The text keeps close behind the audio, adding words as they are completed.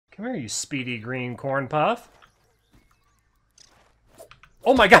Come here, you speedy green corn puff.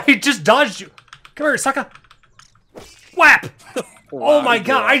 Oh my god, he just dodged you! Come here, sucker! Whap! Wow, Oh my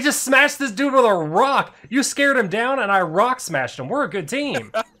god, I just smashed this dude with a rock! You scared him down and I rock smashed him. We're a good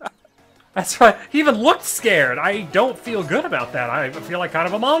team. That's right. He even looked scared. I don't feel good about that. I feel like kind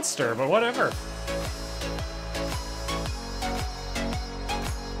of a monster, but whatever.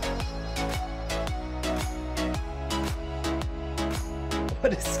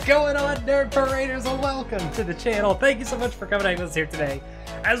 What is going on, Nerd Paraders, and welcome to the channel. Thank you so much for coming with us here today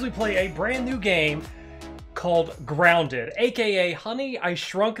as we play a brand new game called Grounded, aka Honey, I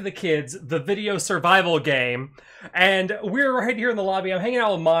Shrunk the Kids, the video survival game. And we're right here in the lobby. I'm hanging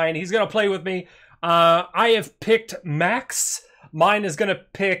out with mine. He's gonna play with me. I have picked Max. Mine is gonna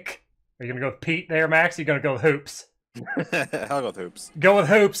pick. Are you gonna go with Pete there, Max? Are you gonna go with Hoops? I'll go with Hoops. Go with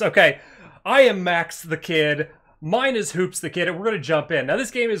Hoops. Okay. I am Max the Kid. Mine is Hoops the Kid, and we're going to jump in. Now, this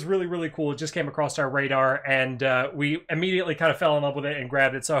game is really, really cool. It just came across our radar, and we immediately kind of fell in love with it and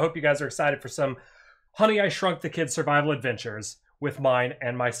grabbed it. So I hope you guys are excited for some Honey, I Shrunk the Kids survival adventures with mine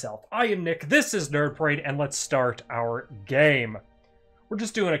and myself. I am Nick. This is Nerd Parade, and let's start our game. We're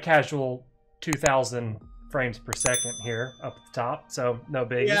just doing a casual 2,000 frames per second here up at the top, so no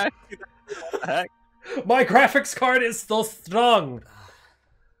big. Yeah. My graphics card is still strong.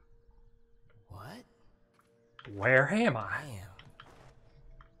 Where am I?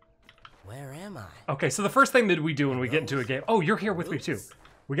 Where am I? Okay, so the first thing that we do when we get into a game... Oh, you're here with me too.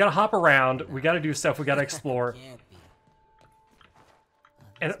 We gotta hop around, we gotta do stuff, we gotta explore.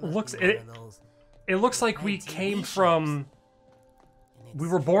 And it looks like we came from... We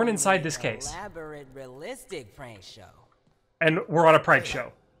were born inside this case. Elaborate, realistic prank show. And we're on a prank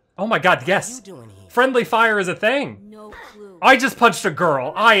show. Oh my god, yes! Friendly fire is a thing! No clue. I just punched a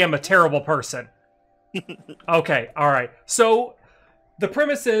girl. I am a terrible person. Okay, alright. So, the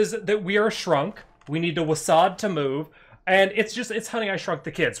premise is that we are shrunk. We need to wasad to move. And it's Honey, I Shrunk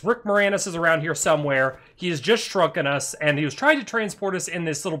the Kids. Rick Moranis is around here somewhere. He has just shrunken us, and he was trying to transport us in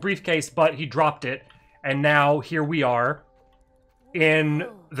this little briefcase, but he dropped it. And now, here we are in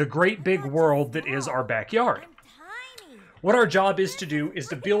the great big world that is our backyard. What our job is to do is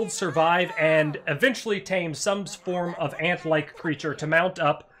to build, survive, and eventually tame some form of ant-like creature to mount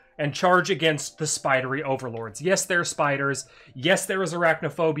up and charge against the spidery overlords. Yes, there are spiders. Yes, there is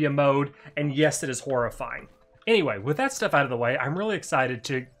arachnophobia mode. And yes, it is horrifying. Anyway, with that stuff out of the way, I'm really excited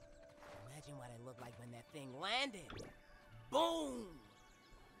to... Imagine what it looked like when that thing landed. Boom!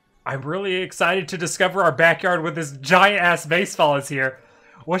 I'm really excited to discover our backyard with this giant-ass baseball is here.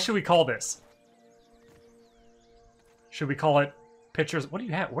 What should we call this? Should we call it pictures? What do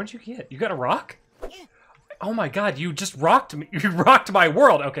you have? What did you get? You got a rock? Oh my god, you just rocked me. You rocked my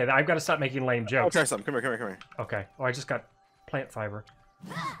world. Okay, I've got to stop making lame jokes. I'll try something. Come here. Okay. Oh, I just got plant fiber.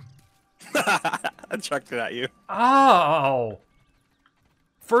 I chucked it at you. Oh.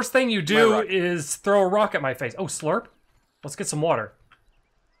 First thing you do is throw a rock at my face. Oh, slurp? Let's get some water.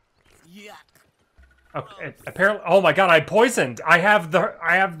 Yuck. Okay, apparently, oh my god, I'm poisoned. I have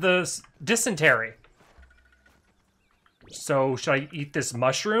the dysentery. So, should I eat this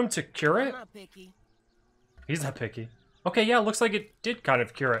mushroom to cure it? I'm not picky. He's not picky. Okay, yeah, looks like it did kind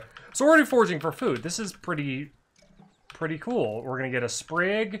of cure it. So we're already foraging for food. This is pretty cool. We're gonna get a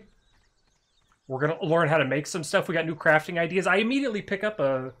sprig. We're gonna learn how to make some stuff. We got new crafting ideas. I immediately pick up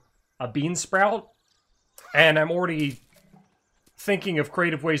a bean sprout, and I'm already thinking of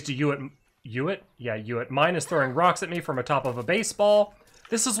creative ways to U it. Yeah, U it. Mine is throwing rocks at me from atop of a baseball.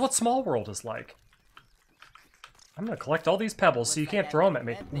 This is what Small World is like. I'm gonna collect all these pebbles so you can't throw them at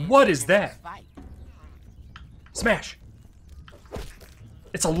me. What is that? Smash!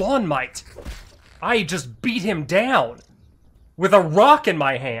 It's a lawn mite! I just beat him down with a rock in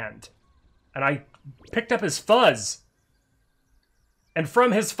my hand. And I picked up his fuzz. And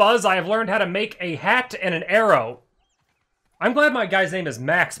from his fuzz, I have learned how to make a hat and an arrow. I'm glad my guy's name is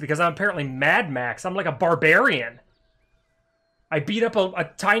Max, because I'm apparently Mad Max. I'm like a barbarian. I beat up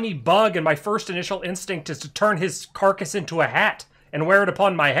a tiny bug, and my first initial instinct is to turn his carcass into a hat and wear it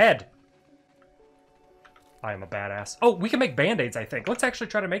upon my head. I am a badass. Oh, we can make band-aids, I think. Let's actually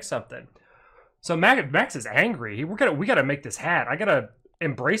try to make something. So Max is angry. We gotta make this hat. I gotta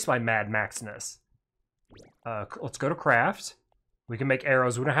embrace my Mad Maxness. Let's go to craft. We can make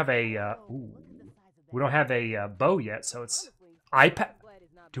arrows. We don't have a bow yet, so it's eye patch.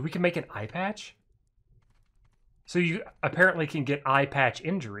 We can make an eye patch? So you apparently can get eye-related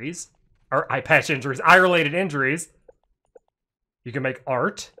injuries. You can make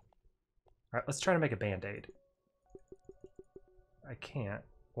art. All right, let's try to make a band-aid. I can't.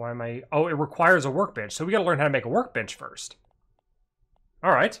 Why am I... Oh, it requires a workbench, so we gotta learn how to make a workbench first.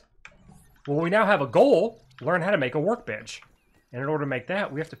 All right. Well, we now have a goal. Learn how to make a workbench. And in order to make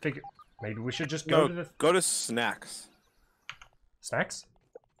that, we have to figure... Maybe we should just go to the... Go to snacks. Snacks?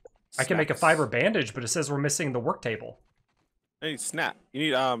 I can make a fiber bandage, but it says we're missing the work table. You need snap. You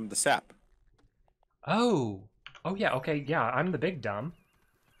need the sap. Oh. Oh, yeah, okay, yeah, I'm the big dumb.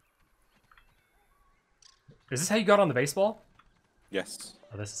 Is this how you got on the baseball? Yes.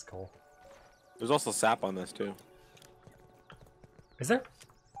 Oh, this is cool. There's also sap on this too. Is there?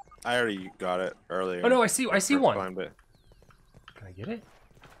 I already got it earlier. Oh no, I see one. Find it. Can I get it?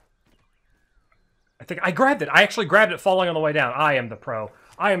 I think I grabbed it. I actually grabbed it falling on the way down. I am the pro.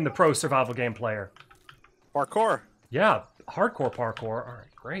 I am the pro survival game player. Parkour. Yeah, hardcore parkour. All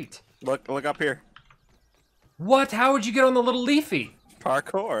right, great. Look up here. What? How would you get on the little leafy?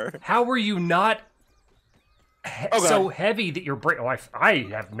 Parkour. How were you not Oh, so heavy that you're break? Oh, I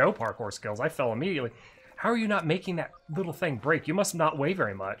have no parkour skills. I fell immediately. How are you not making that little thing break? You must not weigh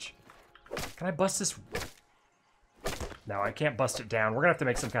very much. Can I bust this? No, I can't bust it down. We're gonna have to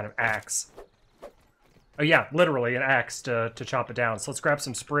make some kind of axe. Oh yeah, literally an axe to chop it down. So let's grab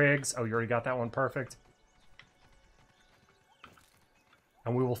some sprigs. Oh, you already got that one, perfect.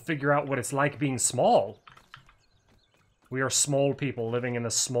 And we will figure out what it's like being small. We are small people living in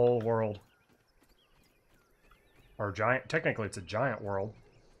a small world. Or giant, technically it's a giant world.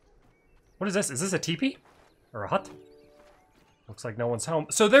 What is this? Is this a teepee? Or a hut? Looks like no one's home.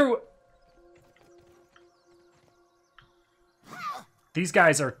 So there... These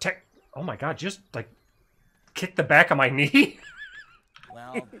guys are oh my god, just like kick the back of my knee?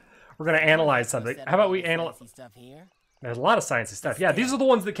 Well, We're gonna analyze something. How about we analyze... stuff here? There's a lot of sciencey stuff. Yeah, these are the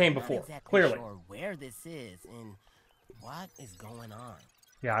ones that came Not before, exactly clearly. Sure where this is and what is going on.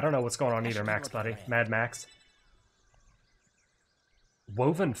 Yeah, I don't know what's going on either, Max, buddy. Mad Max.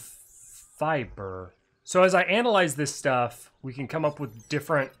 Woven fiber. So as I analyze this stuff, we can come up with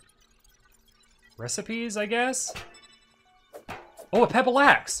different recipes, I guess? Oh, a pebble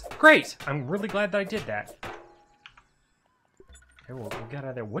axe! Great! I'm really glad that I did that. Okay, we'll get out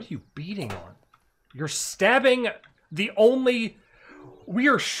of there. What are you beating on? You're stabbing the only... We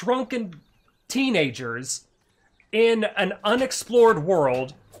are shrunken teenagers in an unexplored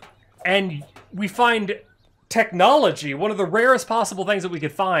world, and we find technology, one of the rarest possible things that we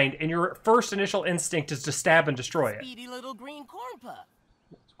could find, and your first initial instinct is to stab and destroy it. Speedy little green corn puff.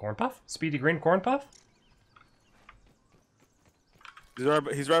 Corn puff? Speedy green corn puff?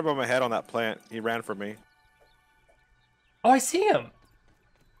 He's right above my head on that plant. He ran from me. Oh, I see him!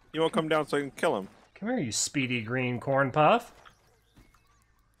 You won't come down so I can kill him. Come here, you speedy green corn puff.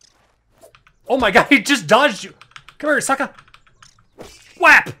 Oh my god, he just dodged you! Come here, sucker!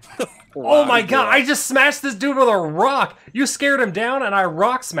 Whap! Oh my god, I just smashed this dude with a rock! You scared him down and I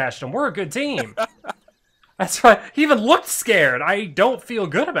rock smashed him. We're a good team. That's right. He even looked scared. I don't feel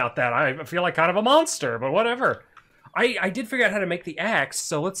good about that. I feel like kind of a monster, but whatever. I did figure out how to make the axe,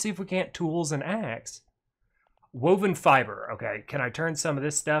 so let's see if we can't tools an axe. Woven fiber. Okay, can I turn some of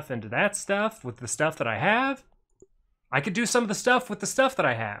this stuff into that stuff with the stuff that I have? I could do some of the stuff with the stuff that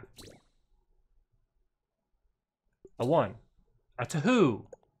I have. A 1. A 2.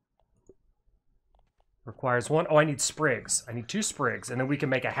 Requires 1. Oh, I need sprigs. I need 2 sprigs, and then we can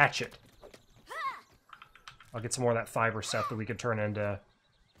make a hatchet. I'll get some more of that fiber stuff that we could turn into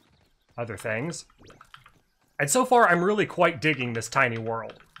other things. And so far, I'm really quite digging this tiny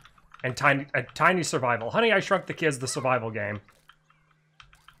world. And tiny survival. Honey, I Shrunk the Kids, the survival game,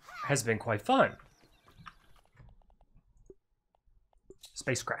 has been quite fun.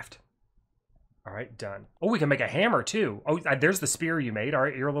 Spacecraft. All right, done. Oh, we can make a hammer, too. Oh, there's the spear you made. All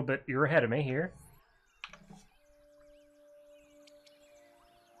right, you're ahead of me here.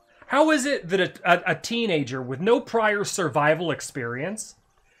 How is it that a teenager with no prior survival experience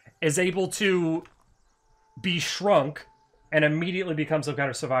is able to be shrunk and immediately become some kind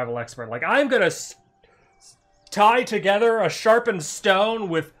of survival expert? Like, I'm gonna tie together a sharpened stone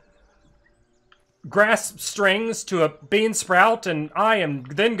with grass strings to a bean sprout, and I am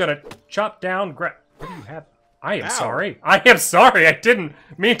then gonna chop down grass. What do you have? I am sorry. I am sorry. I didn't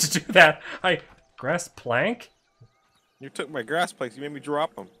mean to do that. Grass plank? You took my grass planks. You made me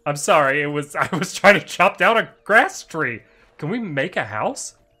drop them. I'm sorry. I was trying to chop down a grass tree. Can we make a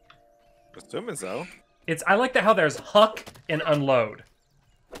house? Assuming so. I like how there's huck and unload.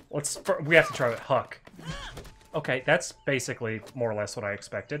 We have to try with huck. Okay, that's basically more or less what I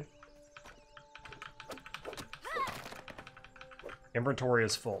expected. Inventory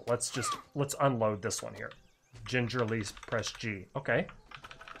is full. Let's unload this one here. Gingerly press G. Okay.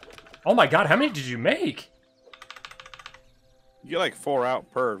 Oh my god, how many did you make? You get like 4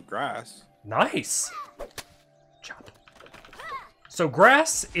 out per grass. Nice. Chop. So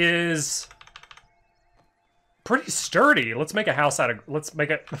grass is pretty sturdy. Let's make a house out of... Let's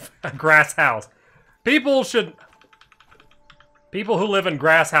make a grass house. People who live in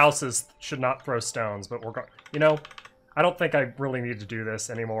grass houses should not throw stones, but we're going... You know, I don't think I really need to do this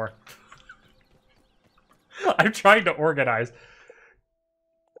anymore. I'm trying to organize.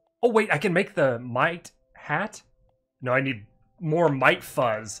 Oh, wait, I can make the mite hat? No, I need more mite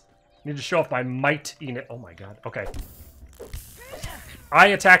fuzz. I need to show off my mite unit. Oh my god. Okay. I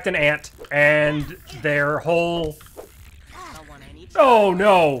attacked an ant, and their whole... Oh,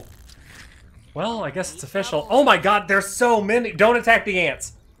 no! Well, I guess it's official. Oh my god, there's so many! Don't attack the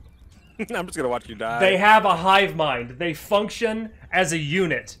ants! I'm just gonna watch you die. They have a hive mind. They function as a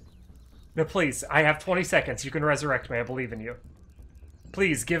unit. No, please, I have 20 seconds. You can resurrect me. I believe in you.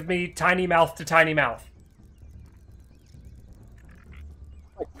 Please, give me tiny mouth to tiny mouth.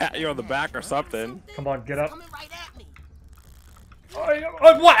 Pat you on the back or something. Come on, get up. Coming right at me.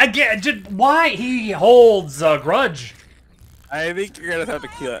 What? Again? Why? He holds a grudge. I think you're gonna have to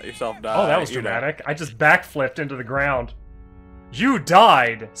kill yourself die. Oh, that was dramatic. I just backflipped into the ground. You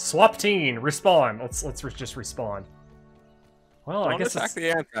died. Swapteen, respawn. Let's just respawn. Well, I guess attack the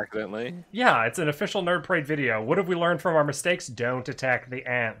ants accidentally. Yeah, it's an official Nerd Parade video. What have we learned from our mistakes? Don't attack the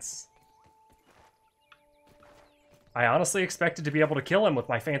ants. I honestly expected to be able to kill him with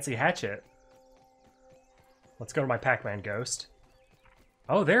my fancy hatchet. Let's go to my Pac-Man ghost.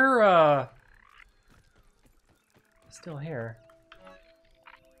 Oh, they're, still here.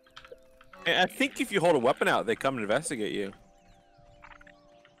 And I think if you hold a weapon out, they come and investigate you.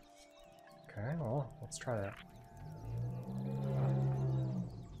 Okay, well, let's try that.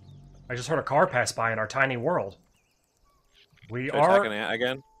 I just heard a car pass by in our tiny world. We Should are attack an ant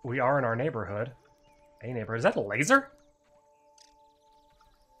again. We are in our neighborhood. A neighborhood. Is that a laser?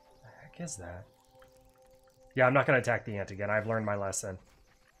 The heck is that? Yeah, I'm not gonna attack the ant again. I've learned my lesson.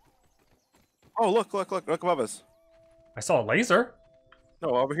 Oh, look above us. I saw a laser. No,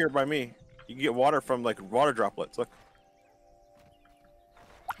 over here by me. You can get water from like water droplets. Look.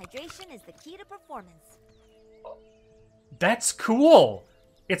 Hydration is the key to performance. That's cool.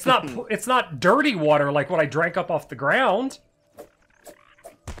 It's not dirty water like what I drank up off the ground.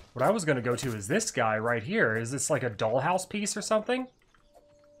 What I was gonna go to is this guy right here. Is this like a dollhouse piece or something?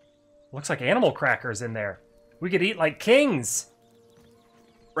 Looks like animal crackers in there. We could eat like kings.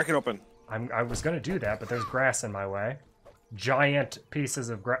 Break it open. I was gonna do that, but there's grass in my way. Giant pieces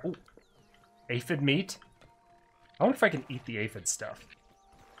of grass. Ooh. Aphid meat. I wonder if I can eat the aphid stuff.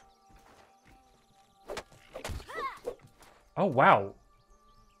 Oh wow.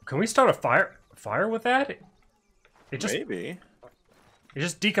 Can we start a fire with that? It just Maybe. It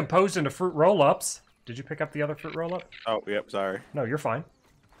just decomposed into fruit roll-ups. Did you pick up the other fruit roll-up? Oh, yep, sorry. No, you're fine.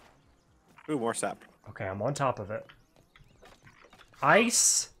 Ooh, more sap. Okay, I'm on top of it.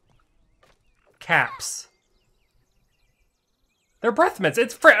 Ice caps. They're breath mints.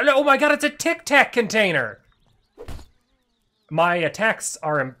 It's oh my god, it's a Tic Tac container. My attacks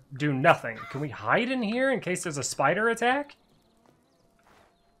do nothing. Can we hide in here in case there's a spider attack?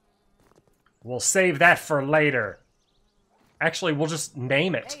 We'll save that for later. Actually, we'll just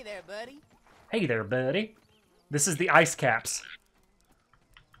name it. Hey there, buddy. Hey there, buddy. This is the ice caps.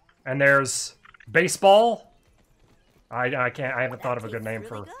 And there's baseball. I haven't thought of a good name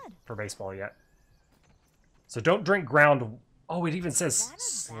for baseball yet. So don't drink ground. Oh, it even says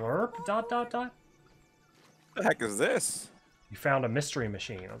slurp, ... What the heck is this? You found a mystery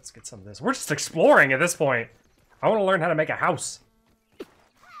machine. Let's get some of this. We're just exploring at this point. I want to learn how to make a house.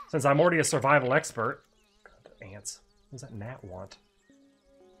 Since I'm already a survival expert. God, the ants. What does that gnat want?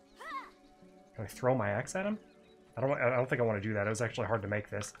 Can I throw my axe at him? I don't think I want to do that. It was actually hard to make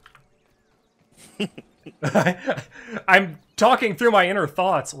this. I'm talking through my inner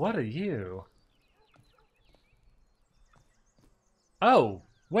thoughts. What are you? Oh,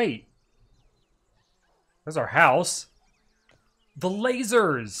 wait. There's our house. The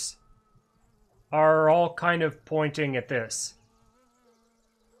lasers are all kind of pointing at this.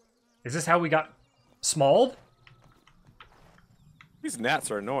 Is this how we got smalled? These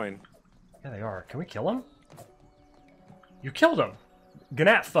gnats are annoying. Yeah, they are. Can we kill them? You killed him.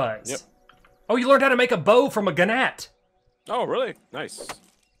 Gnat fuzz. Yep. Oh, you learned how to make a bow from a gnat. Oh, really? Nice.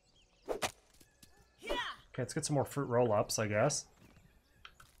 Okay, let's get some more fruit roll-ups, I guess.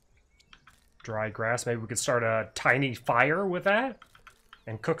 Dry grass. Maybe we could start a tiny fire with that?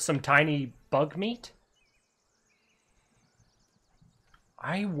 And cook some tiny bug meat?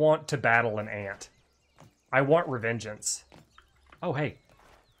 I want to battle an ant. I want revengeance. Oh, hey.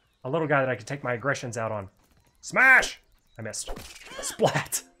 A little guy that I can take my aggressions out on. Smash! I missed.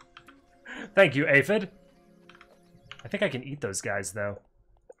 Splat! Thank you, aphid. I think I can eat those guys, though.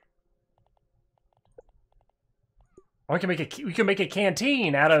 Oh, we can make a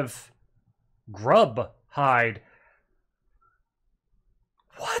canteen out of grub hide.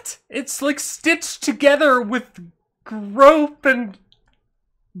 What? It's like stitched together with rope and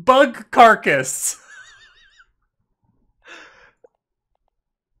bug carcass.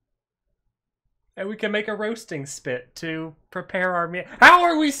 And we can make a roasting spit to prepare our meal. How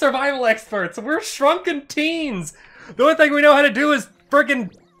are we survival experts? We're shrunken teens. The only thing we know how to do is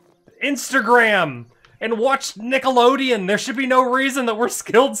friggin' Instagram and watch Nickelodeon. There should be no reason that we're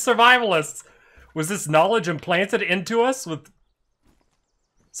skilled survivalists. Was this knowledge implanted into us with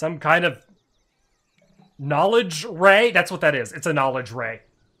some kind of knowledge ray? That's what that is. It's a knowledge ray.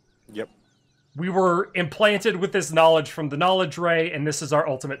 Yep. We were implanted with this knowledge from the knowledge ray, and this is our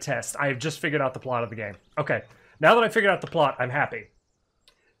ultimate test. I have just figured out the plot of the game. Okay, now that I figured out the plot, I'm happy.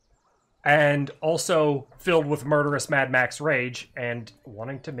 And also filled with murderous Mad Max rage and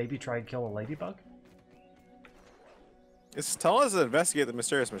wanting to maybe try and kill a ladybug? It's telling us to investigate the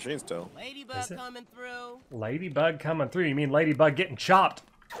mysterious machine still. Ladybug coming through. Ladybug coming through? You mean ladybug getting chopped?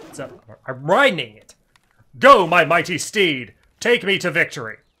 So, I'm riding it. Go, my mighty steed. Take me to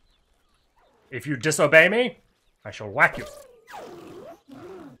victory. If you disobey me, I shall whack you.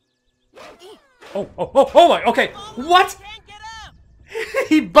 Oh my, okay. What? Can't get up.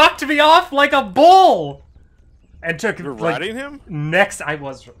 He bucked me off like a bull. And took, You're like, riding him? Next, I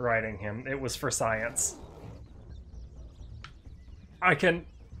was riding him. It was for science. I can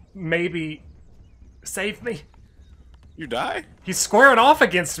maybe save me. You die? He's squaring off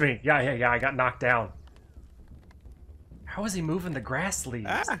against me. Yeah, I got knocked down. How is he moving the grass leaves?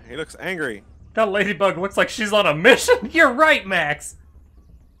 Ah, he looks angry. That ladybug looks like she's on a mission. You're right, Max.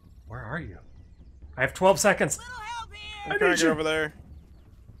 Where are you? I have 12 seconds. Little help here. I'm trying to get over there.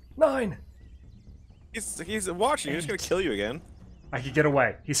 9. He's watching you. He's gonna kill you again. I could get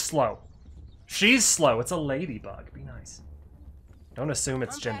away. He's slow. She's slow. It's a ladybug. Be nice. Don't assume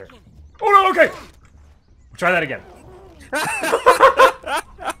it's gender. Oh no, okay! Try that again.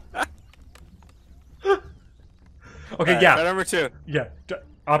 Okay, Right, yeah. try number 2. Yeah.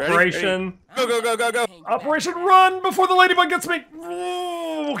 Operation... Ready? Go. Operation Run before the ladybug gets me!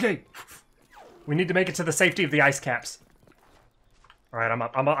 Okay. We need to make it to the safety of the ice caps. Alright, I'm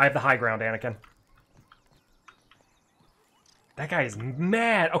up. I have the high ground, Anakin. That guy is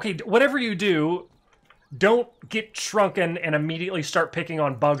mad. Okay, whatever you do, don't get shrunken and immediately start picking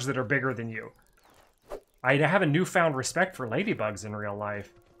on bugs that are bigger than you. I have a newfound respect for ladybugs in real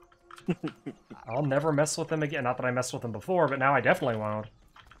life. I'll never mess with them again. Not that I messed with them before, but now I definitely won't.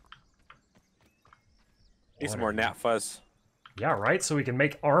 Need some more gnat fuzz. Yeah, right? So we can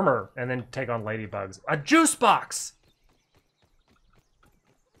make armor and then take on ladybugs. A juice box!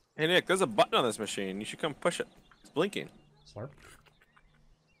 Hey Nick, there's a button on this machine. You should come push it. It's blinking. Slurp.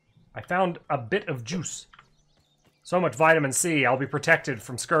 I found a bit of juice. So much vitamin C, I'll be protected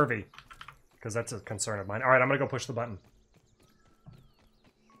from scurvy. Because that's a concern of mine. Alright, I'm gonna go push the button.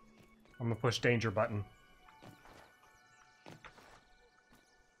 I'm gonna push danger button.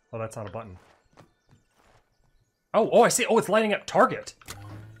 Oh, that's not a button. Oh, I see. Oh, it's lighting up target.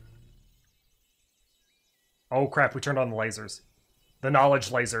 Oh, crap. We turned on the lasers. The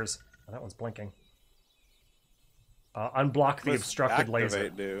knowledge lasers. Oh, that one's blinking. Unblock the obstructed laser.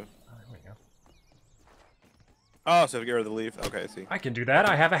 Do. Oh, there we go. Oh, so if you get rid of the leaf. Okay, I see. I can do that.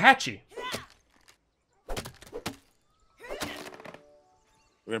 I have a hatchie.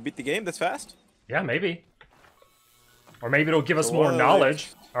 We're gonna beat the game this fast? Yeah, maybe. Or maybe it'll give us So more what?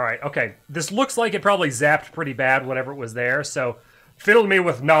 knowledge. Alright, okay. This looks like it probably zapped pretty bad whenever it was there, so fill me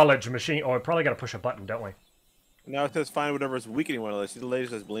with knowledge, machine. Oh, I probably gotta push a button, don't we? Now it says find whatever is weakening one of those. See the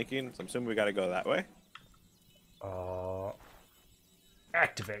laser that's blinking? So I'm assuming we gotta go that way.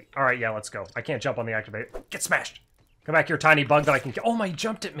 Activate. Alright, yeah, let's go. I can't jump on the activate. Get smashed! Come back here, tiny bug that I can kill. Oh my, he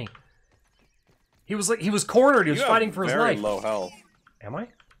jumped at me! He was like, he was cornered, he was You fighting have for his very life. low health. Am I?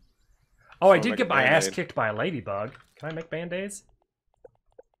 Oh, I Sounds did like get a my ass Band-Aid. kicked by a ladybug. Can I make band-aids?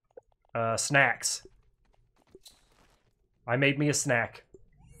 Snacks. I made me a snack.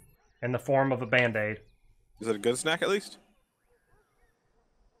 In the form of a band-aid. Is it a good snack at least?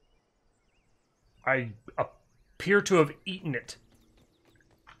 I appear to have eaten it.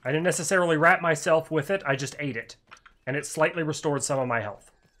 I didn't necessarily wrap myself with it, I just ate it. And it slightly restored some of my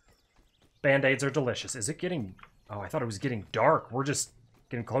health. Band-aids are delicious. Is it getting... Oh, I thought it was getting dark. We're just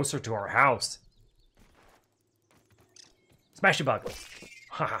getting closer to our house. Smashy bug.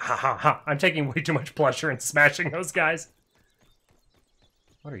 Ha ha ha ha ha. I'm taking way too much pleasure in smashing those guys.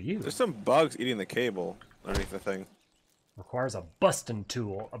 What are you? There's some bugs eating the cable underneath the thing. Requires a busting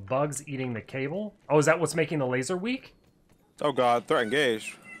tool. A bug's eating the cable? Oh, is that what's making the laser weak? Oh god, threat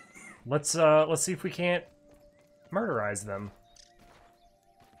engaged. Let's see if we can't murderize them.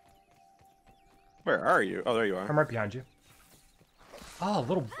 Where are you? Oh, there you are. I'm right behind you. Oh,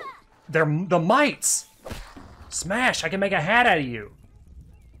 little... They're the mites! Smash! I can make a hat out of you!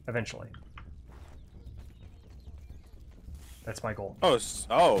 Eventually. That's my goal. Oh,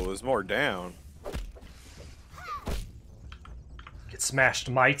 there's more down. Get smashed,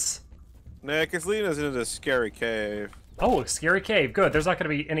 mites. Nick, it's leading us into this scary cave. Oh, a scary cave. Good. There's not going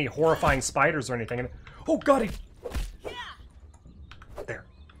to be any horrifying spiders or anything. Oh, God, There.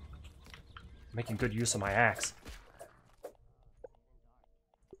 Making good use of my axe.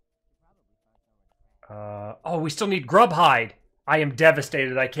 Oh, we still need grub hide. I am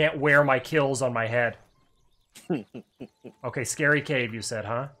devastated. I can't wear my kills on my head. Okay, scary cave, you said,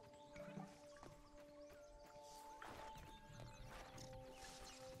 huh?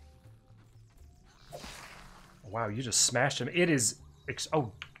 Wow, you just smashed him. It is...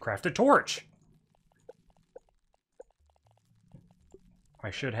 Oh, craft a torch. I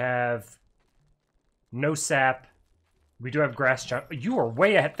should have... No sap. We do have grass chunk. You are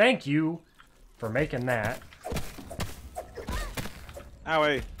way ahead. Thank you for making that.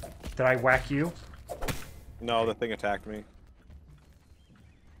 Owie. Did I whack you? No, the thing attacked me.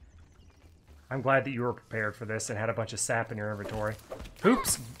 I'm glad that you were prepared for this and had a bunch of sap in your inventory.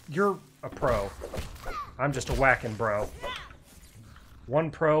 Oops, you're a pro. I'm just a whacking bro. One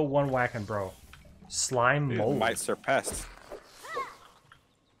pro, one whacking bro. Slime Dude, mold. mites are pests.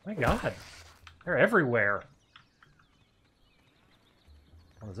 My God, they're everywhere.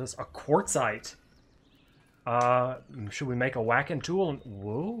 What is this? A quartzite. Should we make a whacking tool?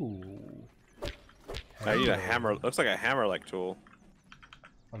 Whoa. I need a hammer. Looks like a hammer-like tool.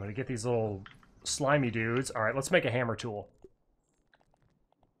 I'm gonna get these little slimy dudes. All right, let's make a hammer tool.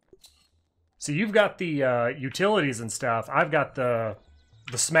 So you've got the utilities and stuff. I've got the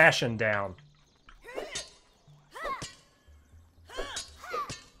smashing down.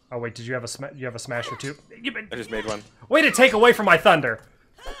 Oh wait, did you have a smasher too? I just made one. Way to take away from my thunder.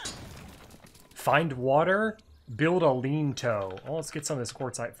 Find water, build a lean toe. Well, let's get some of this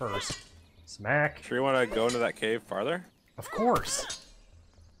quartzite first. Smack. Sure you want to go into that cave farther? Of course.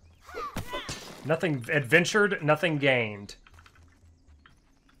 Nothing adventured, nothing gained.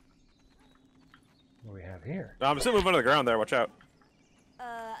 What do we have here? No, I'm still moving under the ground there. Watch out.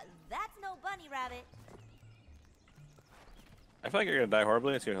 That's no bunny rabbit. I feel like you're gonna die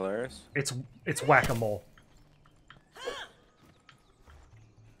horribly. It's gonna be hilarious. It's whack-a-mole.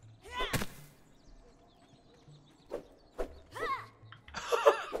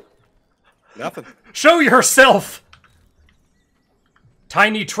 Nothing. Show yourself!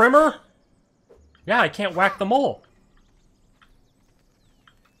 Tiny trimmer? Yeah, I can't whack the mole.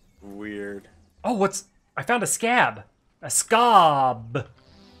 Weird. Oh, I found a scab. A scob.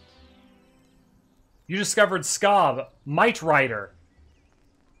 You discovered scob. Mite rider.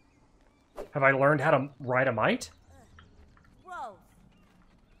 Have I learned how to ride a mite? Whoa.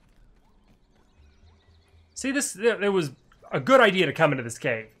 See, it was a good idea to come into this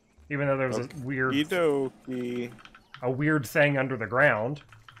cave. Even though there was a weird thing under the ground.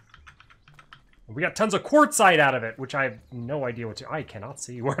 We got tons of quartzite out of it, which I have no idea what to... I cannot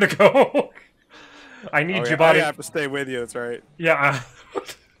see where to go. I need you, buddy. I have to stay with you, that's right. Yeah.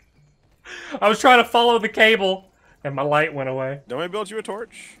 I was trying to follow the cable, and my light went away. Don't I build you a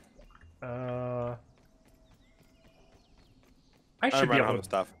torch? I should be able to...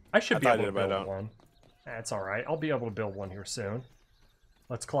 Stuff. I should be able to but I build don't. one. That's alright. I'll be able to build one here soon.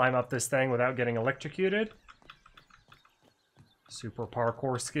 Let's climb up this thing without getting electrocuted. Super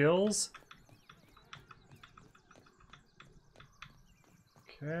parkour skills.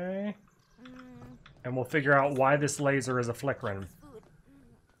 Okay. And we'll figure out why this laser is a flickering.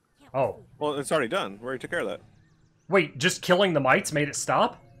 Oh. Well, it's already done. We already took care of that. Wait, just killing the mites made it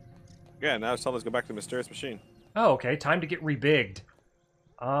stop? Yeah, now it's telling us to go back to the mysterious machine. Oh, okay. Time to get rebigged.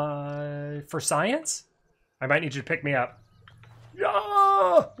 For science? I might need you to pick me up.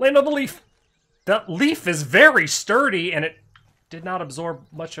 Yeah! Land on the leaf. The leaf is very sturdy, and it did not absorb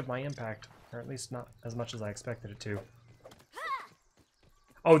much of my impact. Or at least not as much as I expected it to.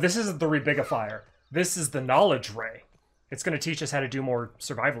 Oh, this isn't the rebigifier. This is the knowledge ray. It's going to teach us how to do more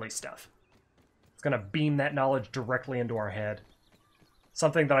survival-y stuff. It's going to beam that knowledge directly into our head.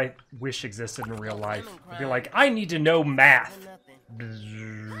 Something that I wish existed in real life. I'd be like, I need to know math.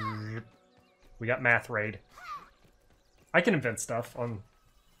 We got math raid. I can invent stuff on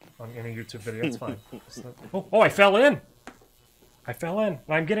any YouTube video. It's fine. Oh, I fell in. I fell in.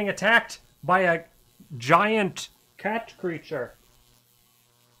 I'm getting attacked by a giant cat creature.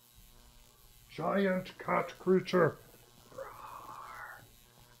 Giant cat creature.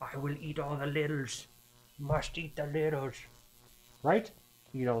 I will eat all the littles. Must eat the littles. Right?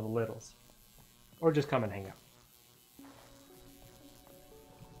 You know the littles. Or just come and hang out.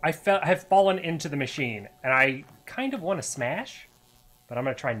 I've fallen into the machine, and I kind of want to smash, but I'm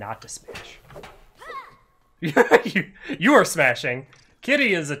going to try not to smash. you are smashing.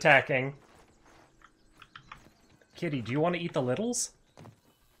 Kitty is attacking. Kitty, do you want to eat the littles?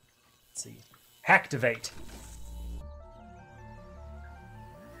 Let's see. Hacktivate.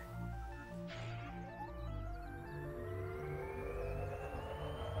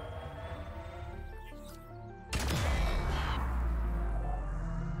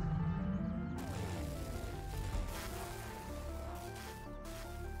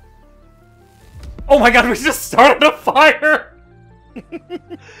 Oh my god, we just started a fire!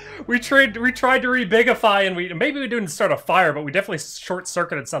 we tried to rebigify and maybe we didn't start a fire, but we definitely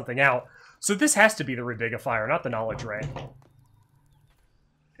short-circuited something out. So this has to be the rebigifier, not the knowledge ray.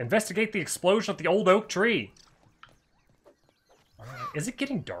 Investigate the explosion at the old oak tree. Is it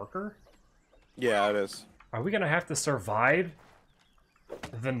getting darker? Yeah, it is. Are we gonna have to survive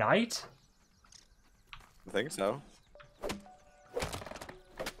the night? I think so.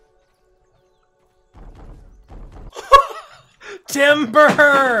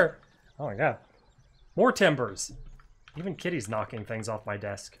 Timber! Oh my god. More timbers. Even Kitty's knocking things off my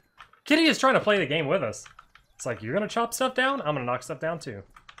desk. Kitty is trying to play the game with us. It's like, you're gonna chop stuff down? I'm gonna knock stuff down too.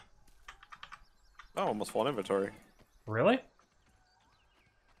 Oh, almost full inventory. Really?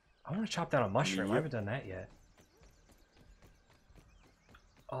 I want to chop down a mushroom. Yep. I haven't done that yet.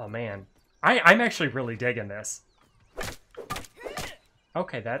 Oh man. I'm actually really digging this.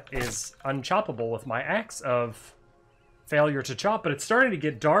 Okay, that is unchoppable with my axe of failure to chop, but it's starting to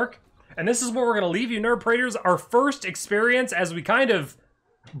get dark. And this is where we're going to leave you, Nerd Paraders. Our first experience as we kind of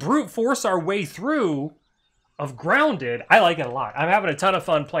brute force our way through of Grounded. I like it a lot. I'm having a ton of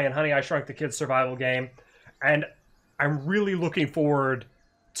fun playing Honey, I Shrunk the Kids survival game. And I'm really looking forward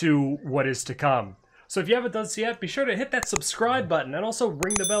to what is to come. So if you haven't done so yet, be sure to hit that subscribe button and also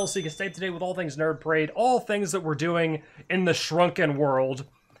ring the bell so you can stay up to date with all things Nerd Parade, all things that we're doing in the shrunken world,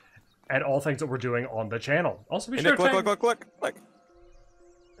 and all things that we're doing on the channel. Also be sure to click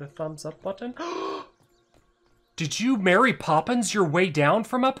the thumbs up button. Did you Mary Poppins your way down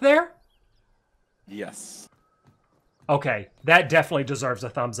from up there? Yes. Okay, that definitely deserves a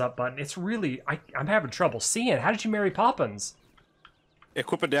thumbs up button. It's really, I'm having trouble seeing. How did you Mary Poppins?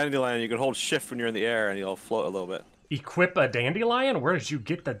 Equip a dandelion. You can hold shift when you're in the air and you'll float a little bit. Equip a dandelion? Where did you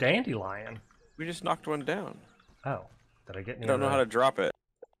get the dandelion? We just knocked one down. Oh, did I get any? I don't know how to drop it.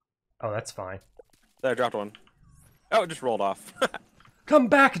 Oh, that's fine. There, I dropped one. Oh, it just rolled off. Come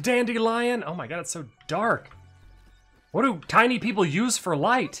back, dandelion! Oh my god, it's so dark. What do tiny people use for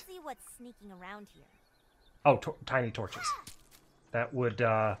light? See what's sneaking around here. Oh, tiny torches. That would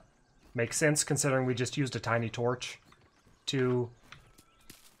make sense considering we just used a tiny torch to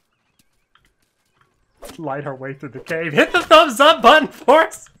light our way through the cave. Hit the thumbs up button for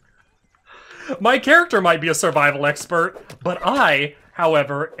us! My character might be a survival expert, but I,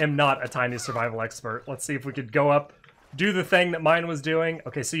 however, am not a tiny survival expert. Let's see if we could go up, do the thing that mine was doing.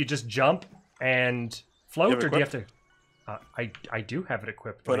 Okay, so you just jump and float, or do you have to... I do have it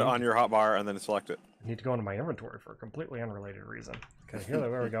equipped. Put it on your hotbar and then select it. I need to go into my inventory for a completely unrelated reason. Okay,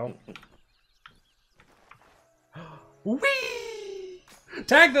 there we go. Whee!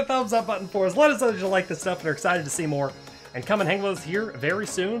 Tag the thumbs up button for us. Let us know that you like this stuff and are excited to see more. And come and hang with us here very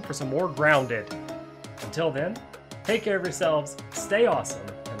soon for some more Grounded. Until then, take care of yourselves, stay awesome,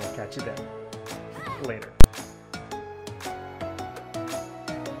 and we'll catch you then. Later.